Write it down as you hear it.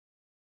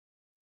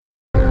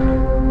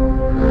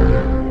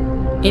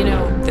You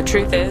know, the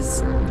truth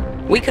is,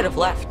 we could have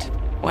left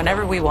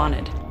whenever we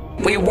wanted.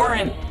 We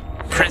weren't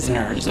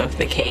prisoners of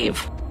the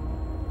cave.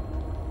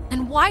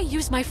 And why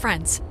use my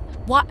friends?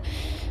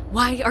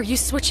 Why are you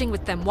switching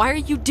with them? Why are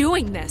you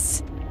doing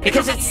this?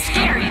 Because it's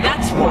scary,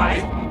 that's why.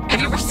 Have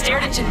you ever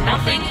stared into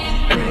nothing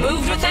and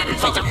moved with it and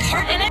felt a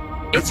part in it?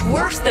 It's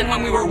worse than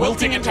when we were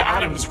wilting into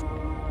atoms.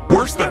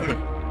 Worse than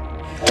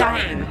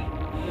dying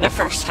the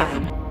first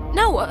time.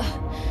 No,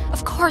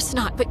 of course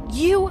not, but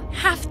you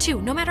have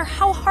to, no matter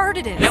how hard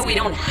it is. No, we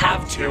don't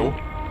have to.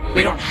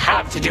 We don't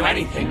have to do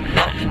anything,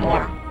 not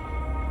anymore.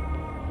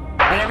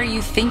 Whatever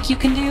you think you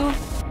can do,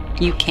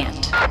 you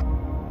can't.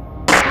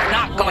 We're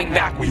not going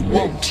back, we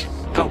won't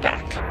go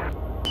back.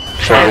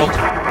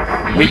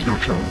 Child, wait your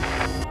turn.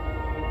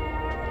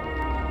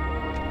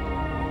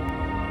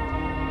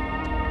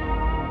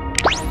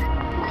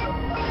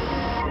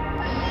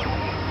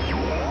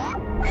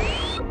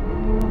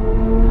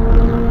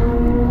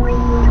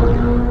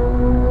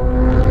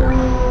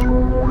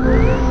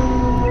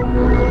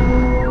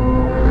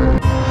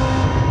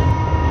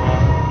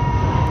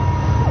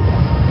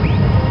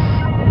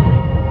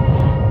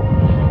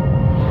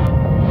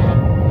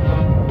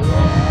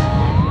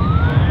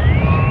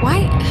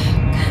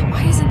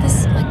 Why isn't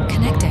this, like,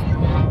 connecting?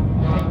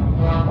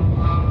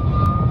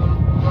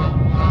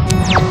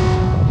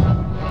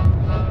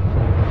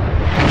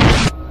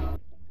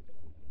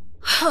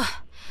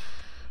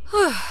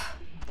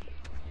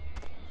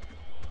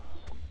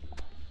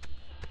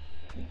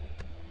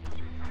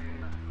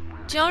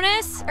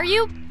 Jonas, are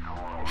you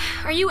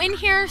in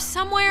here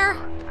somewhere?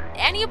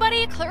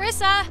 Anybody?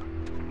 Clarissa?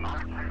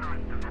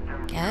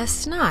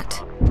 Guess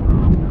not.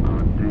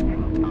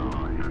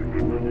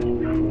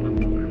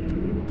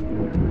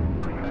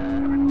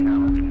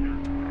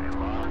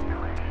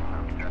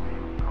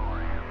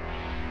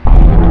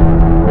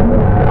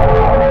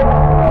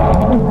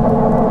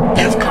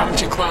 You've come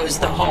to close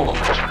the hole,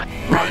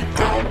 right,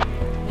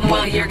 girl?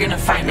 Well, you're gonna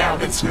find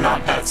out it's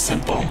not that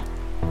simple.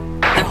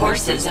 The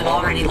horses have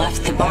already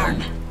left the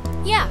barn.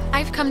 Yeah,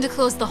 I've come to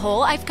close the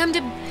hole. I've come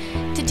to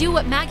do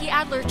what Maggie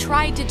Adler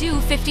tried to do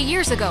 50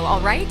 years ago,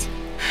 all right?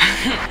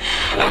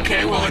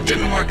 Okay, well, it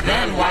didn't work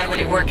then. Why would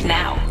it work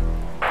now?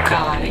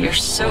 God, you're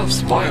so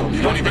spoiled.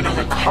 You don't even know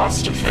the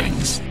cost of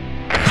things.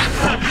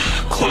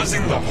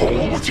 Closing the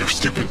hole with your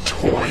stupid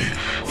toy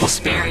will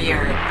spare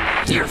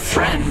your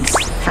friends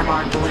from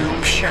our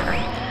bloom, sure.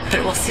 But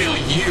it will seal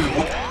you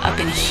up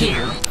in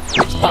here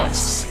with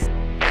us.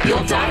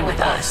 You'll die with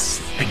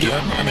us,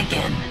 again and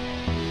again.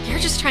 You're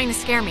just trying to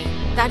scare me.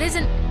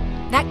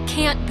 That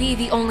can't be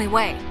the only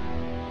way.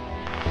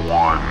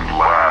 One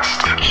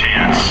last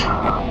chance.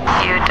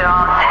 You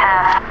don't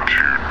have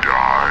To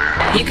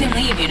die. You can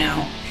leave, you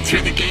know,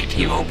 through the gate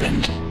you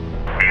opened.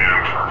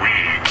 And we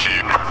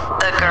keep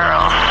the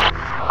girl.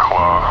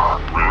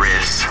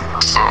 Clarissa.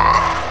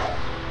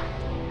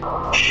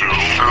 She'll be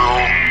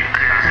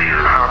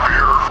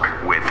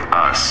happier with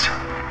us.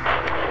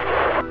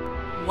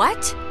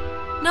 What?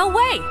 No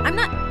way.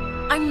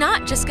 I'm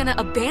not just gonna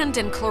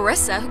abandon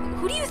Clarissa.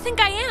 Who do you think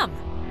I am?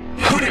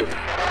 Who do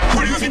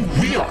you think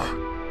we are?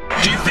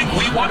 Do you think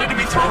we wanted to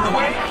be thrown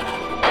away?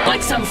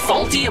 Like some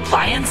faulty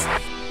appliance?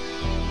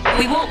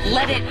 We won't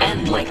let it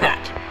end like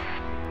that.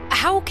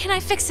 How can I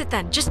fix it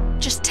then? Just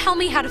tell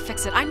me how to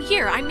fix it. I'm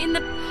here. I'm in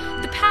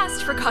the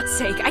past, for God's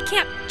sake. I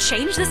can't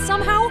change this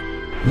somehow?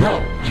 No,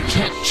 you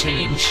can't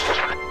change.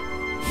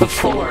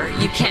 Before,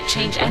 you can't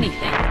change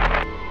anything.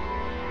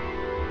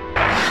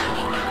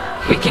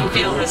 We can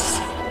feel this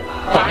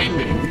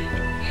binding.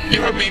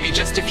 You have maybe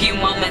just a few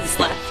moments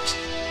left.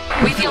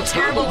 We feel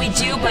terrible, we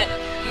do, but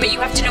you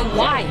have to know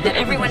why, that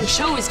everyone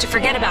chose to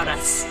forget about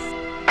us.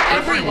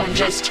 Everyone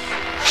just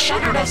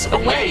shuttered us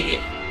away.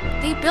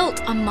 They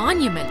built a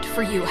monument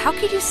for you. How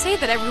could you say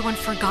that everyone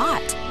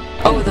forgot?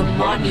 Oh, the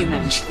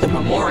monument, the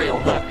memorial,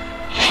 the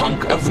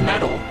hunk of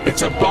metal.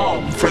 It's a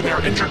balm for their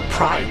injured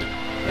pride,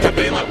 that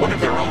they let one of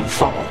their own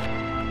fall.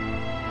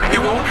 It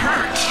won't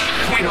hurt,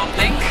 we don't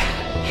think,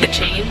 the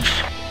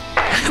change.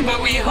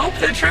 But we hope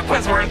the trip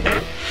was worth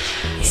it.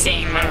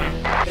 Seeing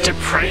the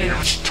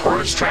depraved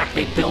tourist trap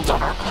they built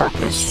on our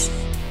carcass.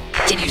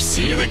 Did you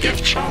see the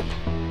gift shop?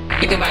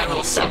 You can buy a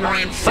little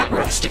submarine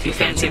footrest if you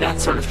fancy that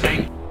sort of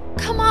thing.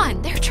 Come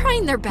on, they're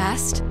trying their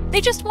best.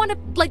 They just want to,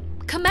 like,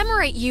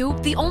 commemorate you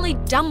the only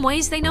dumb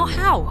ways they know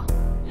how.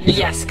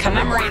 Yes,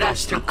 commemorate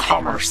us through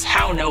commerce.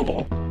 How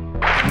noble.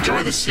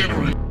 Enjoy the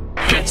scenery.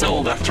 Gets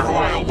old after a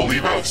while,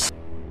 believe us.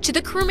 To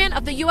the crewman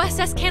of the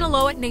USS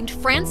Kanaloa named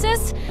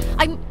Francis,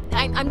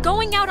 I'm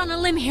going out on a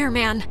limb here,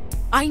 man.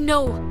 I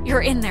know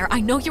you're in there. I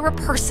know you're a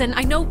person.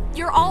 I know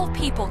you're all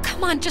people.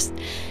 Come on, just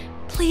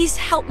please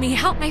help me.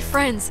 Help my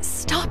friends.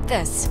 Stop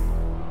this.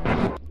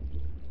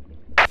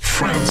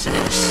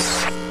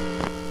 Francis.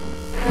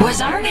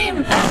 Was our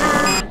name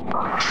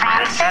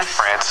ever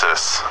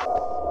Francis?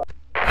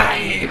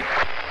 I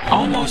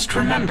almost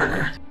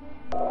remember.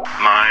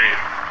 My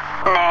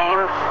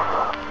Name?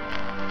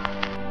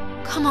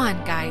 Come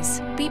on,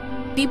 guys.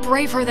 Be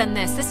braver than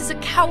this. This is a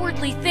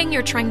cowardly thing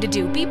you're trying to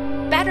do. Be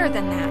better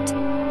than that.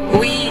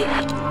 We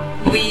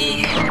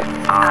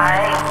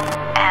I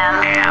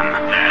am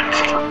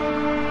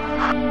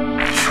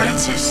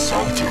Francis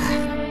Salta.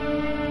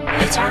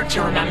 It's hard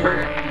to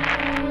remember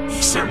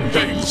certain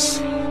things.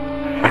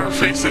 Our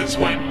faces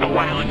went a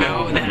while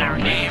ago, then our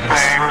names.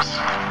 Names.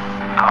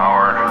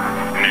 Our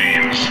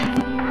names.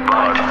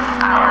 But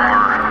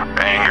our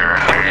anger.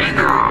 Our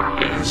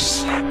anger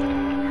is,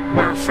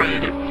 we're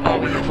afraid,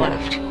 all we have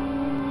left.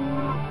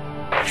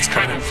 It's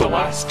kind of the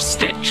last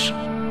stitch.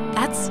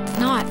 That's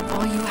not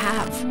all you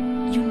have.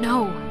 You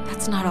know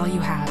that's not all you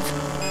have.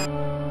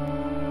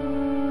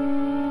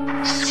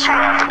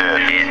 Scrap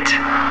it.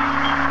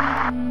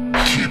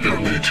 Keep your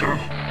nature.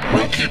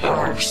 We'll keep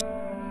ours.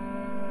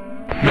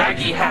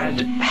 Maggie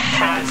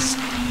has,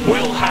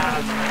 will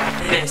have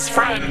this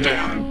friend,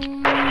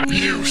 and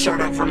you sort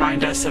of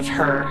remind us of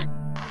her.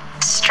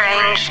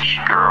 strange.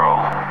 Girl.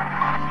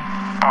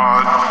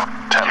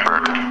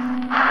 Odd-tempered.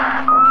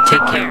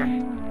 Take care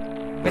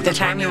with the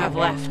time you have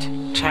left,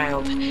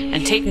 child,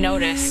 and take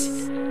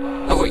notice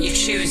of what you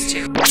choose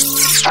to.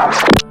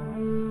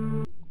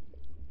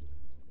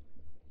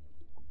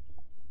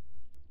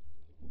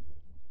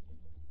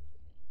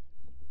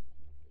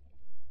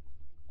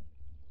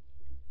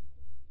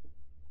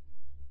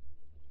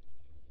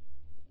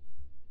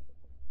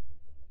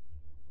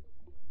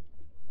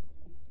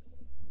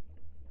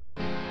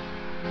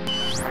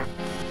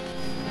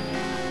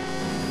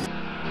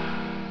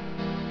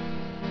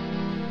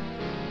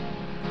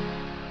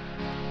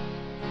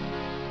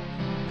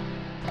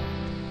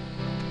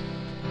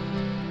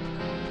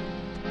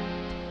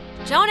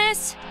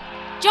 Jonas!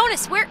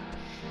 Jonas, where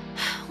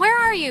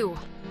are you?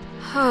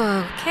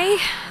 Okay,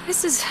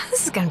 this is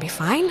gonna be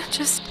fine.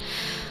 Just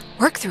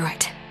work through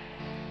it.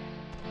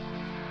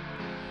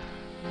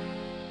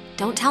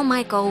 Don't tell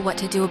Michael what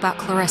to do about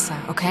Clarissa,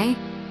 okay?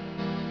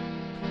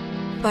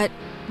 But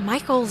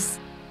Michael's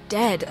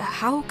dead.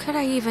 How could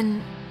I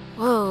even...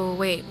 Whoa,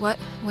 wait,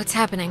 what's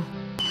happening?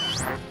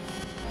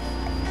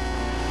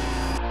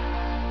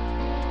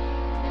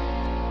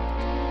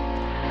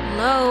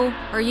 Hello?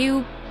 Are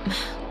you...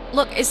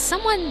 Look, is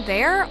someone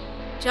there?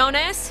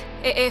 Jonas,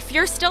 if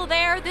you're still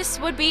there, this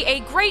would be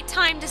a great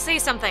time to say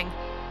something.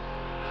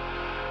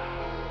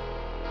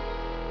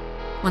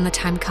 When the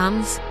time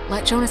comes,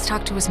 let Jonas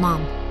talk to his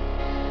mom.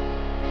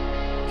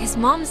 His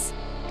mom's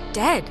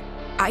dead.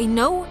 I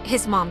know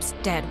his mom's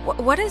dead.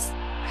 What is...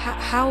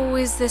 How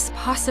is this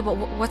possible?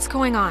 What's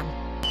going on?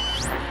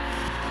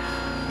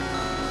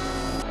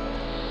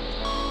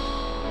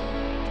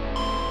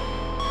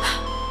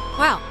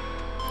 Well,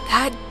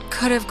 that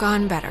could have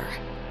gone better.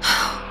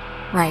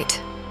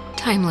 Right.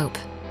 Time loop.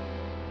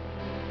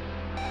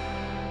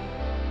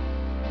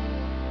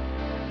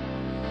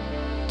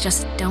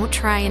 Just don't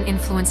try and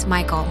influence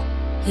Michael.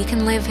 He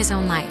can live his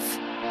own life.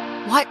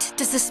 What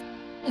does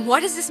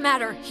this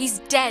matter? He's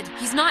dead.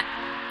 He's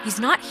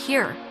not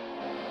here.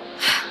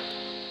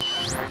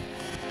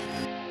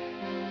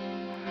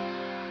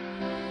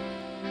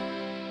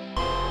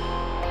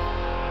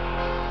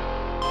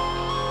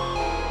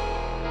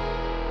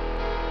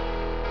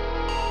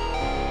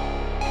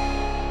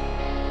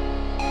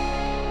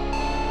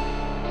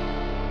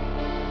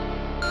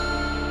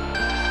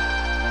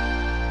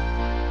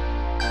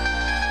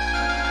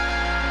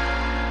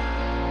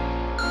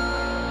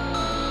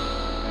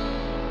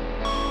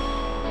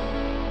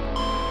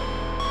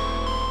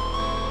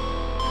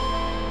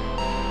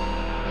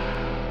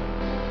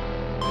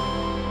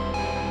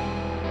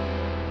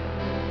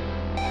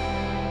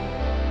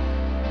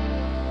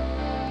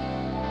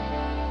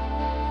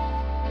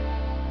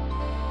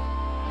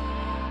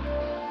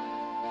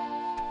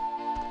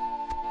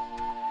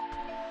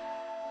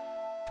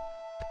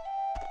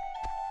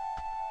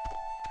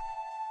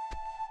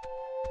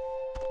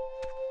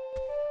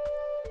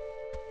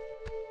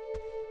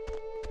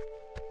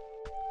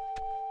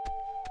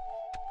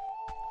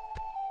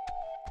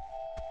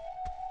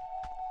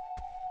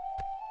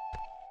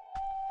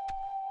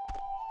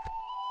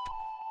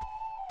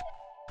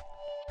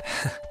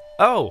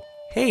 Oh,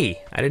 hey,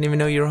 I didn't even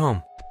know you were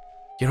home.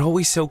 You're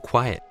always so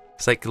quiet.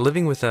 It's like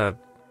living with a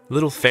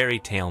little fairy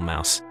tale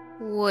mouse.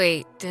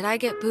 Wait, did I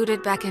get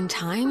booted back in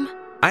time?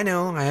 I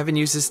know, I haven't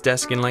used this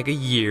desk in like a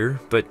year,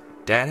 but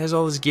Dad has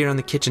all his gear on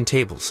the kitchen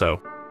table,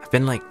 so I've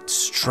been like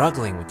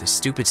struggling with this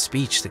stupid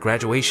speech, the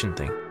graduation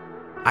thing.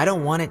 I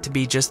don't want it to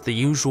be just the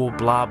usual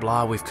blah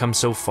blah we've come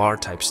so far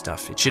type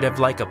stuff. It should have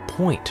like a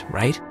point,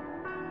 right?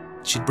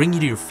 It should bring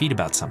you to your feet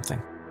about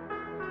something.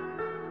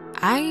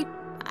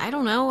 I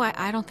don't know.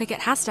 I don't think it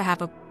has to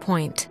have a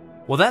point.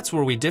 Well, that's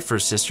where we differ,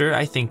 sister.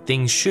 I think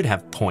things should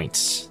have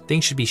points.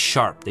 Things should be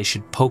sharp. They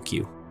should poke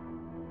you.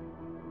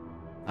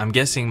 I'm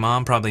guessing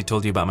Mom probably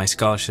told you about my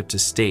scholarship to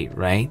state,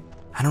 right?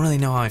 I don't really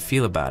know how I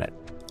feel about it.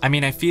 I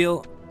mean, I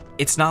feel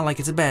it's not like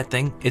it's a bad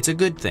thing. It's a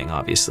good thing,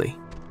 obviously.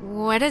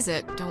 What is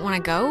it? Don't want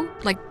to go?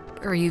 Like,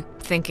 are you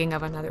thinking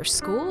of another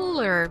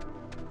school, or...?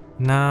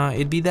 Nah,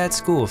 it'd be that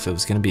school if it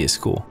was gonna be a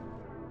school.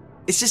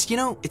 It's just, you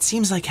know, it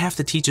seems like half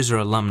the teachers are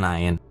alumni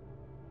and...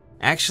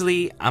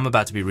 Actually, I'm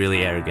about to be really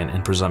arrogant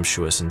and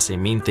presumptuous and say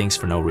mean things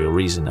for no real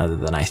reason other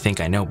than I think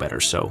I know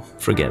better, so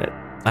forget it.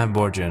 I've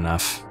bored you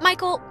enough.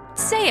 Michael,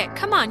 say it.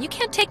 Come on, you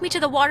can't take me to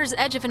the water's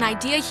edge of an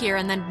idea here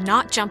and then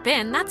not jump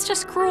in. That's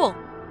just cruel.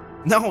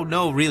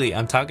 No, really,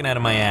 I'm talking out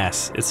of my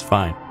ass. It's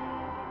fine.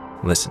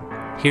 Listen,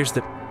 here's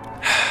the...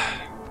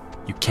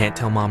 You can't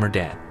tell Mom or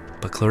Dad,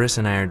 but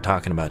Clarissa and I are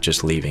talking about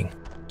just leaving.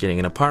 Getting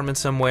an apartment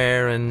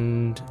somewhere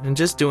and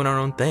just doing our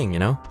own thing, you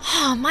know?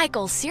 Oh,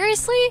 Michael,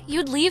 seriously?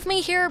 You'd leave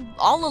me here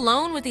all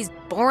alone with these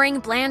boring,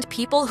 bland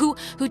people who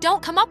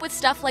don't come up with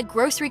stuff like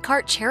grocery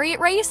cart chariot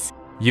race?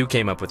 You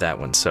came up with that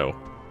one, so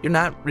you're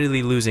not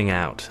really losing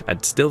out.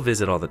 I'd still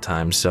visit all the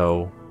time,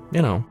 so,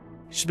 you know.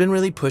 She's been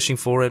really pushing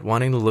for it,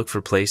 wanting to look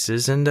for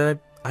places, and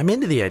I'm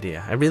into the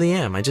idea. I really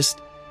am.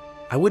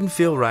 I wouldn't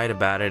feel right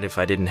about it if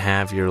I didn't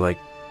have your, like,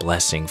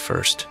 blessing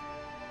first.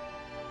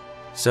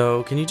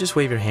 So, can you just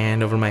wave your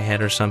hand over my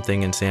head or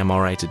something and say I'm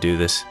alright to do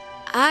this?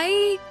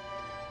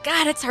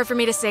 God, it's hard for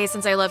me to say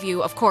since I love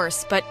you, of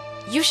course, but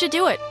you should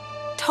do it.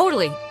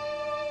 Totally.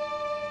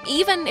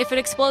 Even if it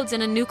explodes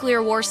in a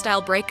nuclear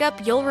war-style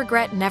breakup, you'll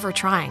regret never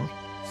trying.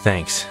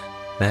 Thanks.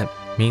 That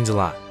means a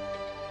lot.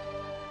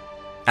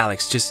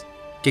 Alex, just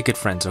get good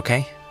friends,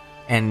 okay?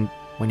 And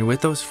when you're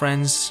with those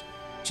friends,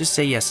 just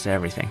say yes to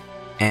everything.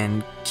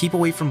 And keep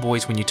away from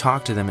boys when you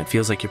talk to them, it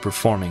feels like you're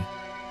performing.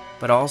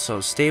 But also,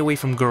 stay away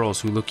from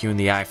girls who look you in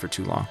the eye for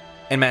too long.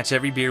 And match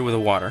every beer with a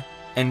water.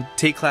 And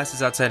take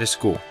classes outside of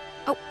school.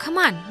 Oh, come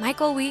on,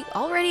 Michael, we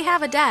already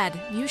have a dad.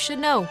 You should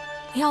know.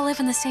 We all live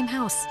in the same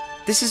house.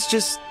 This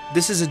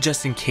is a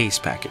just-in-case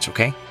package,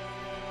 okay?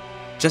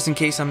 Just in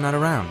case I'm not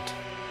around.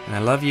 And I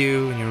love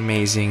you, and you're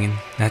amazing, and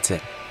that's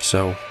it.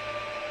 So...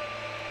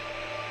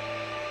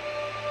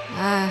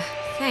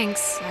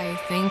 thanks, I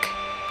think.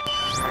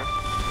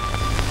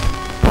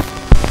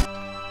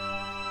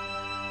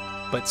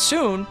 But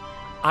soon,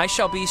 I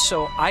shall be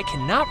so I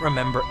cannot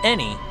remember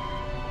any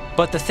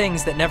but the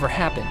things that never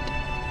happened.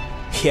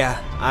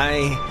 Yeah,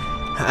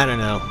 I don't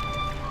know.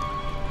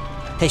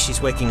 Hey,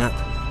 she's waking up.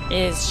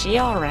 Is she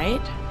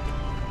alright?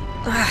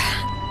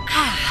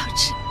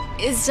 Ouch.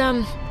 Is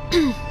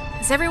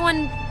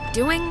everyone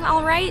doing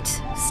all right?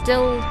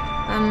 Still,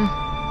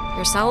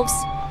 yourselves?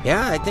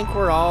 Yeah, I think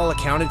we're all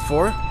accounted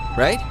for,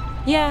 right?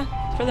 Yeah,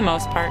 for the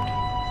most part.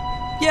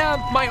 Yeah,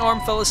 my arm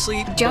fell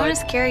asleep.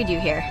 Jonas carried you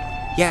here.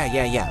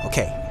 Yeah,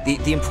 okay.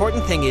 The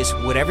important thing is,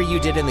 whatever you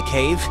did in the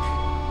cave,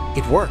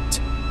 it worked.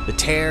 The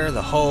tear,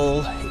 the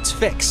hole, it's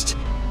fixed.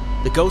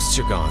 The ghosts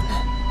are gone.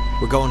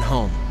 We're going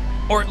home.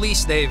 Or at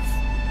least they've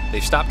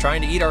stopped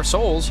trying to eat our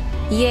souls.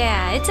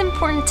 Yeah, it's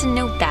important to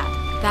note that.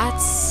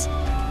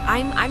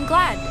 I'm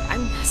glad.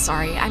 I'm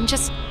sorry.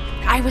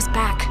 I was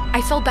back.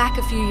 I fell back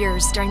a few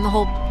years during the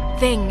whole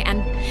thing,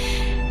 and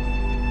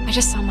I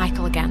just saw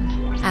Michael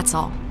again. That's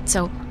all.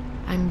 So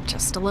I'm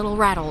just a little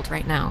rattled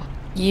right now.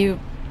 You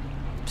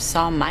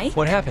saw Mike?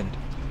 What happened?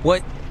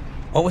 What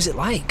was it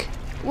like?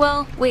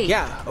 Well, wait.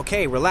 Yeah,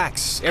 okay,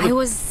 relax. I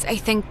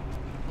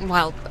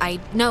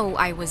know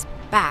I was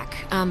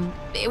back.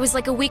 It was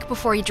like a week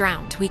before he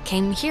drowned. We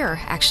came here,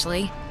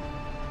 actually.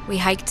 We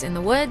hiked in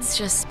the woods,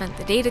 just spent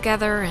the day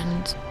together,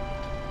 and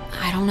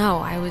I don't know,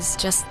 I was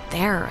just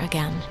there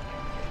again.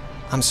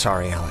 I'm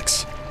sorry,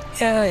 Alex.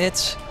 Yeah,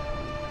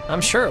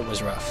 I'm sure it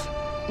was rough.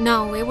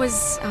 No, it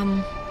was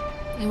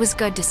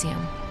good to see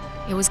him.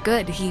 It was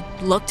good. He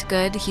looked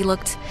good. He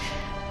looked,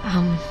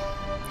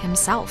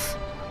 himself.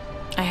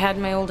 I had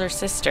my older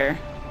sister.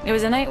 It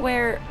was a night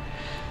where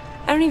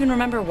I don't even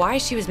remember why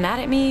she was mad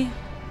at me.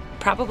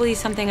 Probably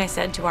something I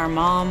said to our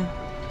mom,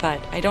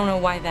 but I don't know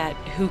why that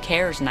who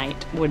cares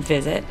night would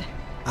visit.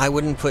 I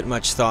wouldn't put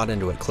much thought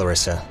into it,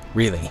 Clarissa.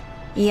 Really.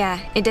 Yeah,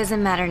 it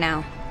doesn't matter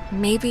now.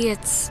 Maybe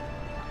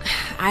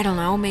I don't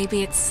know,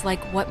 maybe it's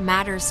like what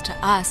matters to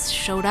us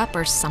showed up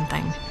or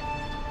something.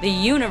 The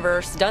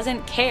universe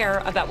doesn't care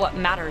about what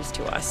matters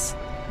to us.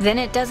 Then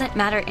it doesn't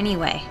matter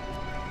anyway.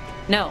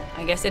 No,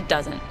 I guess it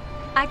doesn't.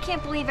 I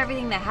can't believe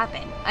everything that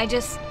happened.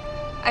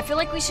 I feel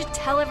like we should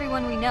tell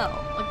everyone we know.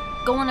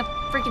 Like, go on a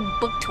freaking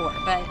book tour,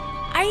 but...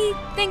 I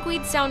think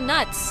we'd sound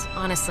nuts,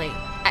 honestly.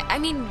 I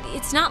mean,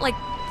 it's not like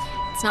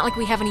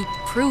we have any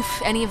proof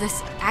any of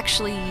this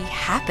actually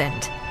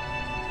happened.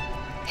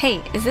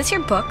 Hey, is this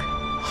your book?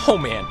 Oh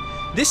man,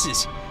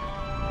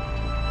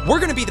 we're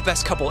gonna be the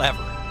best couple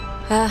ever.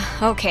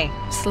 Okay,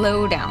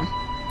 slow down.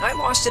 I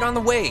lost it on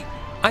the way.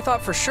 I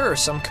thought for sure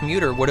some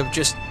commuter would have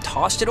just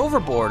tossed it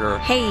overboard or...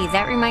 Hey,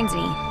 that reminds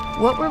me.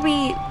 What were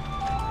we...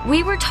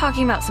 We were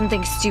talking about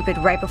something stupid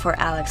right before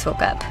Alex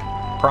woke up.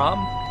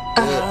 Prom?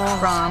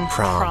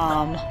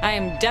 Prom. I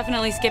am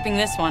definitely skipping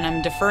this one.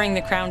 I'm deferring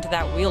the crown to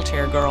that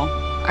wheelchair girl.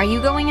 Are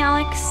you going,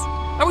 Alex?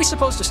 Are we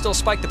supposed to still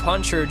spike the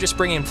punch or just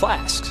bring in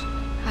flasks?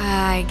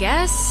 I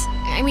guess.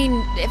 I mean,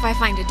 if I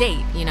find a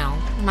date, you know.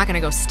 I'm not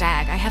gonna go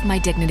stag. I have my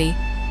dignity.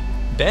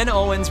 Ben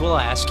Owens will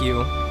ask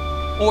you.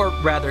 Or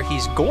rather,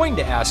 he's going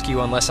to ask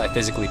you unless I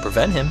physically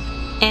prevent him.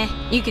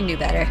 You can do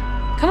better.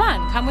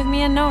 Come with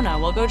me and Nona.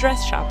 We'll go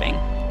dress shopping.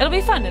 It'll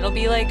be fun. It'll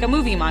be like a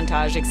movie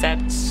montage,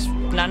 except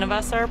none of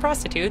us are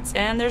prostitutes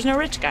and there's no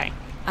rich guy.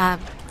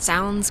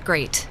 Sounds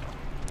great.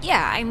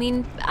 Yeah, I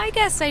mean, I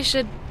guess I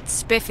should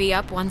spiffy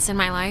up once in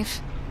my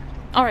life.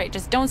 All right,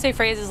 just don't say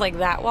phrases like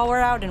that while we're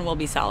out and we'll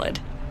be solid.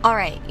 All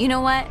right, you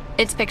know what?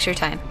 It's picture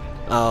time.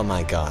 Oh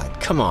my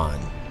god, come on.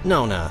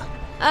 Nona.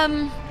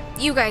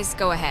 You guys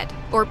go ahead.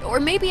 Or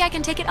maybe I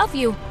can take it of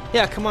you.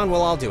 Yeah, come on,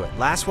 we'll all do it.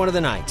 Last one of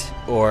the night.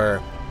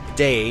 Or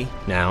day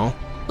now.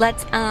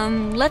 Let's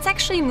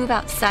actually move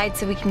outside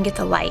so we can get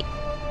the light.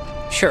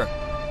 Sure.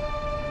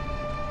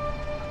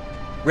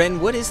 Ren,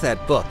 what is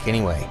that book,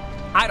 anyway?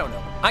 I don't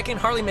know. I can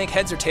hardly make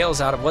heads or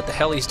tails out of what the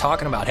hell he's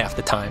talking about half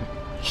the time.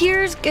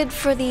 Here's good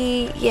for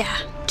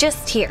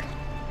just here.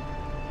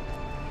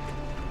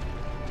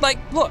 Like,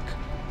 look.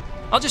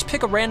 I'll just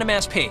pick a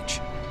random-ass page.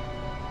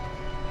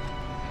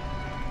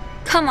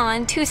 Come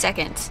on, 2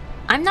 seconds.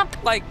 I'm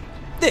not... Like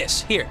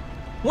this, here.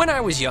 When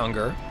I was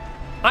younger,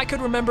 I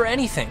could remember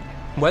anything,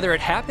 whether it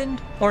happened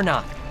or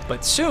not.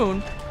 But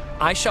soon,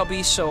 I shall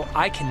be so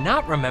I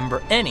cannot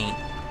remember any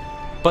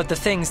but the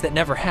things that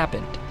never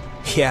happened.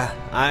 Yeah,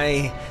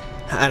 I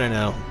don't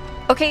know.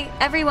 Okay,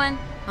 everyone.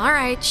 All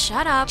right,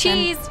 shut up.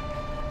 Cheese!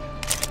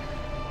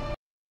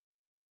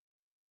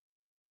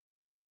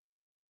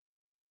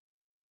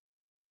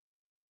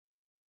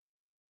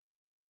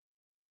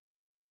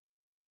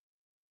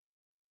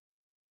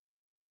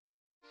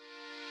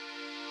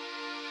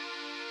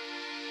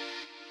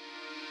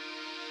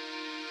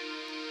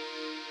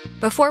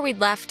 Before we'd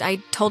left, I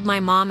told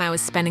my mom I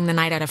was spending the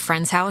night at a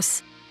friend's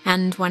house,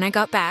 and when I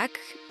got back,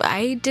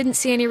 I didn't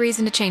see any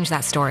reason to change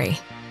that story.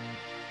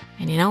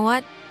 And you know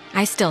what?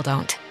 I still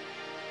don't.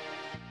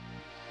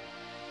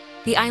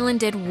 The island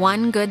did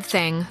one good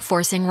thing,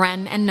 forcing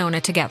Ren and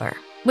Nona together,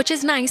 which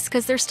is nice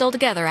because they're still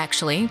together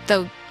actually,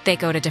 though they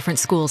go to different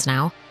schools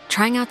now.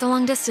 Trying out the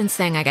long-distance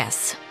thing, I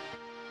guess.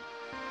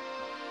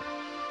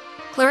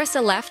 Clarissa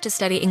left to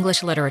study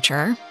English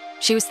literature.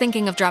 She was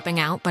thinking of dropping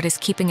out, but is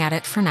keeping at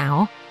it for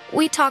now.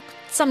 We talk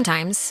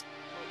sometimes.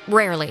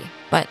 Rarely,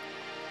 but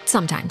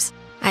sometimes.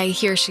 I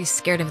hear she's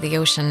scared of the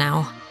ocean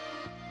now.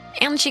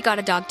 And she got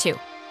a dog too,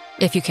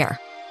 if you care.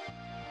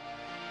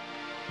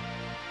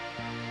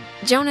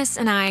 Jonas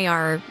and I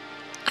are,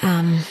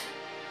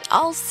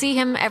 I'll see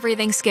him every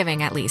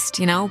Thanksgiving at least,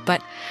 you know,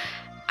 but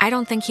I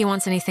don't think he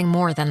wants anything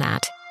more than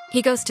that.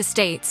 He goes to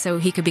state so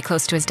he could be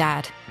close to his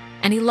dad,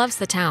 and he loves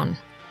the town.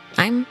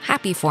 I'm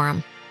happy for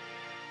him.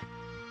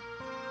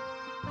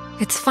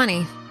 It's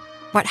funny.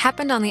 What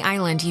happened on the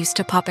island used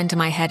to pop into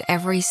my head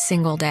every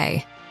single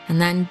day,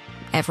 and then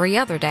every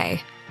other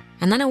day.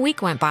 And then a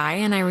week went by,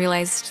 and I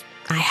realized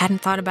I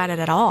hadn't thought about it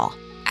at all.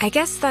 I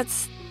guess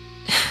that's...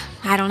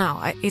 I don't know.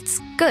 It's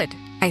good,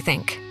 I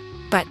think.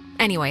 But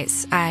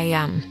anyways,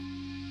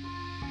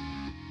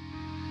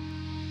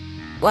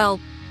 well,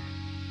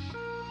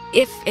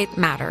 if it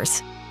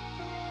matters.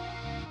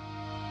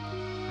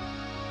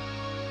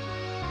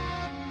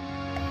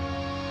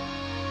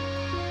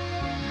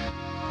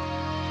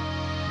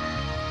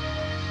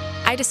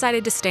 I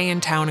decided to stay in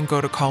town and go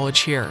to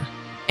college here.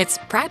 It's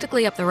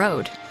practically up the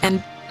road,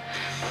 and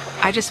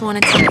I just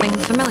wanted something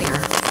familiar,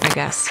 I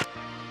guess.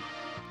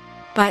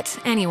 But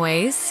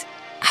anyways,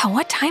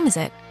 what time is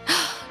it?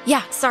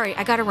 Yeah, sorry,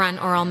 I gotta run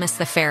or I'll miss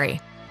the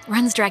ferry.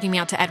 Ren's dragging me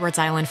out to Edwards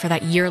Island for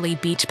that yearly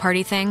beach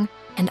party thing,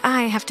 and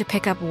I have to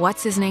pick up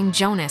what's-his-name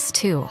Jonas,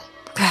 too.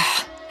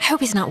 I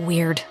hope he's not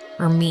weird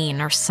or mean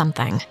or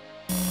something.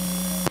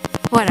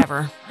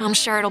 Whatever, I'm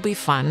sure it'll be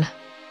fun.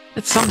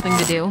 It's something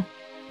to do,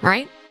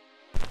 right?